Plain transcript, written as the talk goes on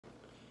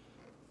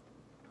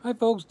Hi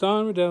folks,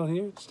 Don Readel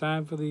here. It's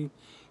time for the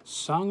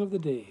Song of the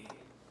Day.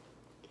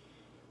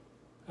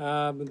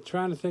 I've been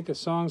trying to think of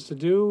songs to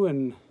do,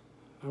 and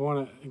I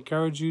want to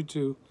encourage you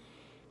to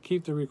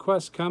keep the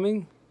requests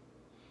coming.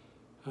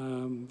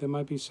 There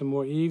might be some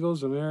more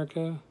Eagles,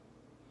 America,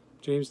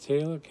 James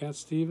Taylor, Cat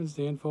Stevens,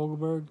 Dan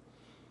Fogelberg,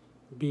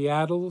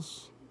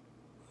 Beatles.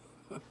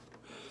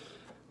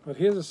 But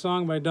here's a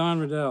song by Don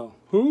Readel.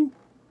 Who?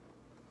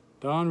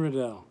 Don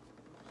Readel.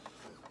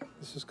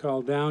 This is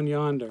called Down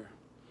Yonder.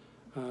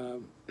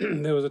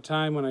 There was a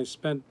time when I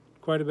spent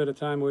quite a bit of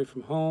time away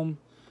from home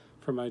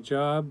for my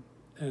job,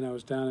 and I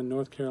was down in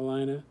North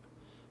Carolina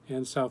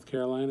and South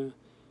Carolina.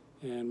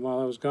 And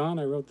while I was gone,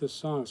 I wrote this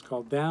song. It's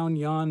called Down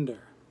Yonder.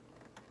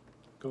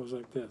 It goes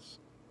like this.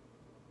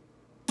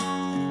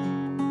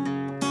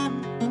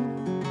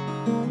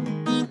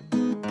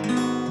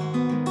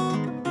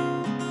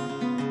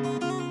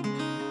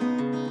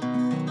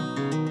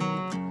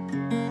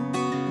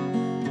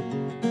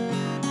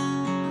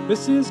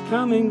 This is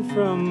coming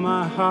from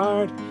my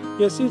heart,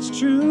 yes it's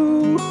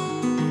true,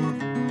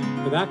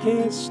 but I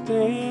can't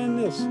stand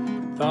this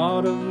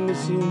thought of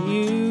missing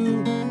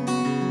you.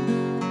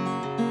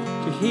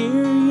 To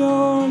hear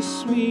your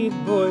sweet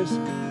voice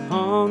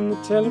on the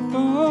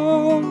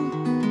telephone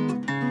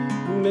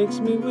makes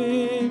me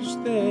wish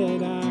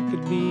that I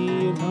could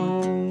be at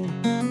home.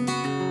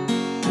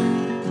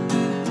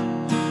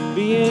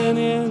 Being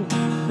in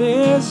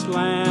this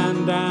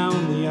land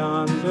down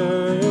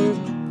yonder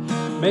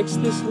makes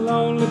this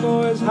lonely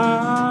boy's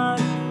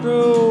heart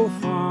grow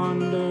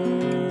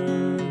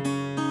fonder.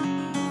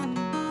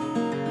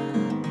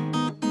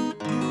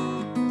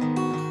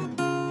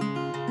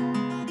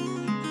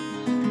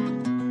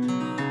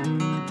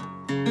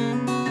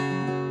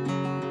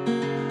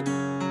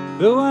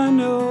 Though I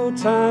know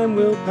time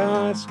will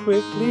pass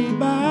quickly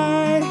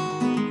by,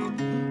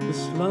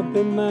 this lump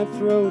in my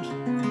throat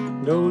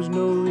knows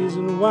no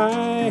reason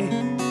why.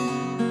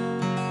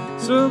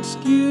 So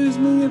excuse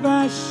me if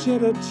I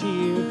shed a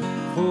tear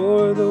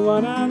for the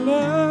one I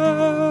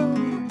love.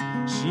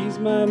 She's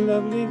my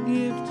lovely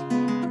gift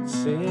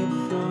sent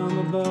from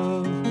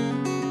above.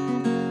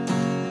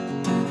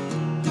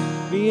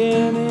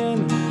 Being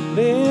in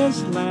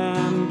this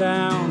land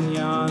down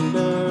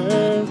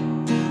yonder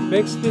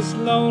makes this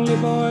lonely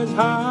boy's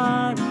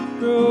heart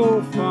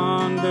grow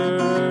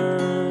fonder.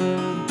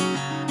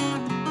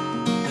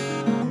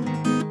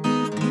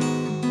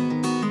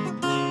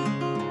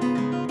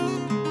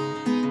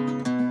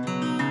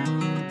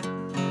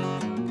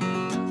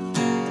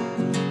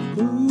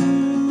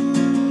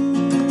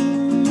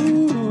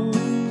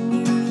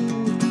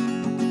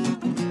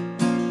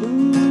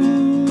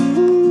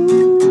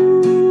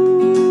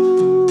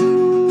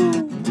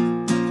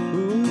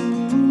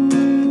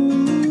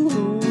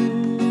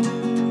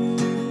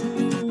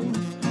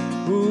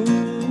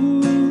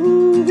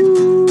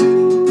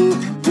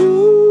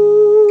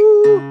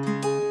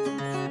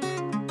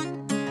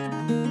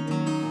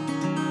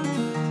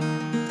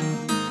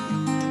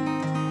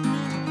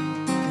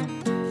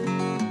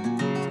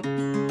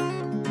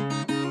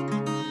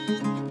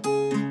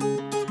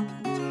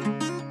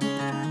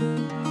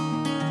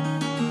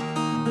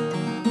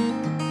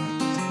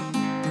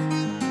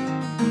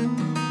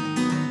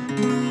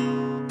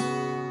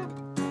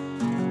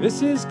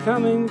 This is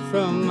coming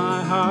from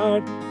my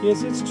heart,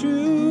 yes it's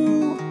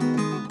true,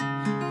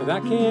 but I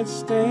can't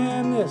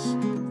stand this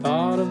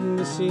thought of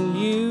missing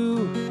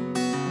you.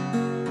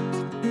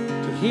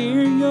 To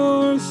hear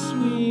your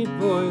sweet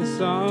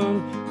voice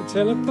on the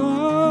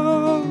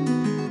telephone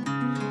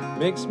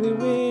makes me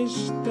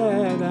wish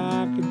that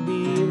I could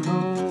be at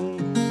home.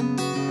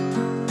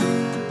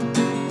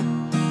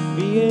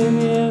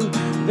 Being in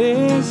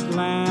this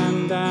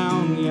land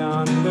down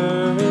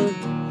yonder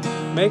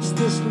makes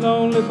this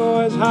lonely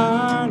boy's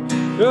heart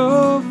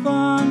grow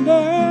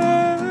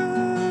fonder.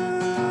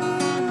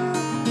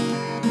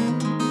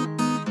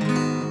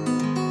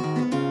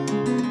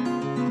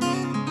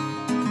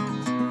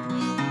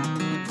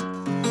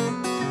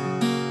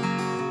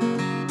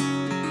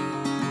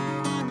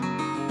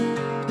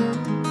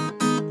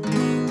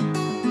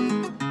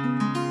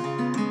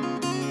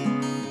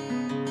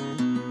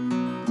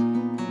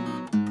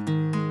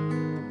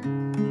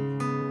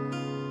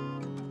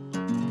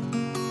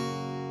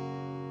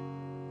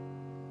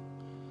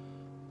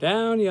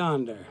 Down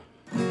yonder.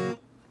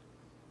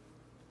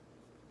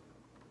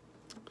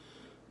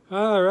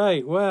 All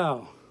right,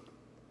 well,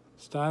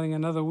 starting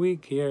another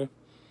week here,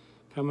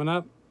 coming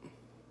up.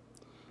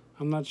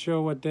 I'm not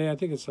sure what day. I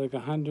think it's like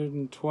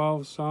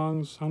 112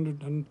 songs,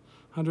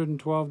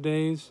 112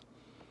 days.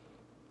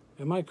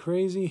 Am I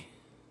crazy?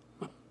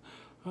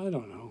 I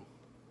don't know.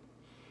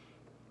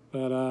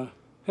 But,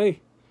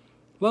 hey,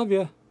 love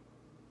you.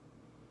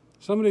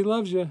 Somebody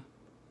loves you.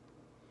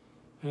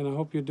 And I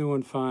hope you're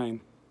doing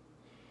fine.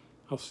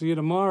 I'll see you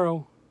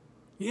tomorrow.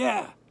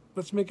 Yeah,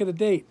 let's make it a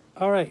date.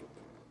 All right.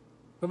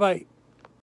 Bye-bye.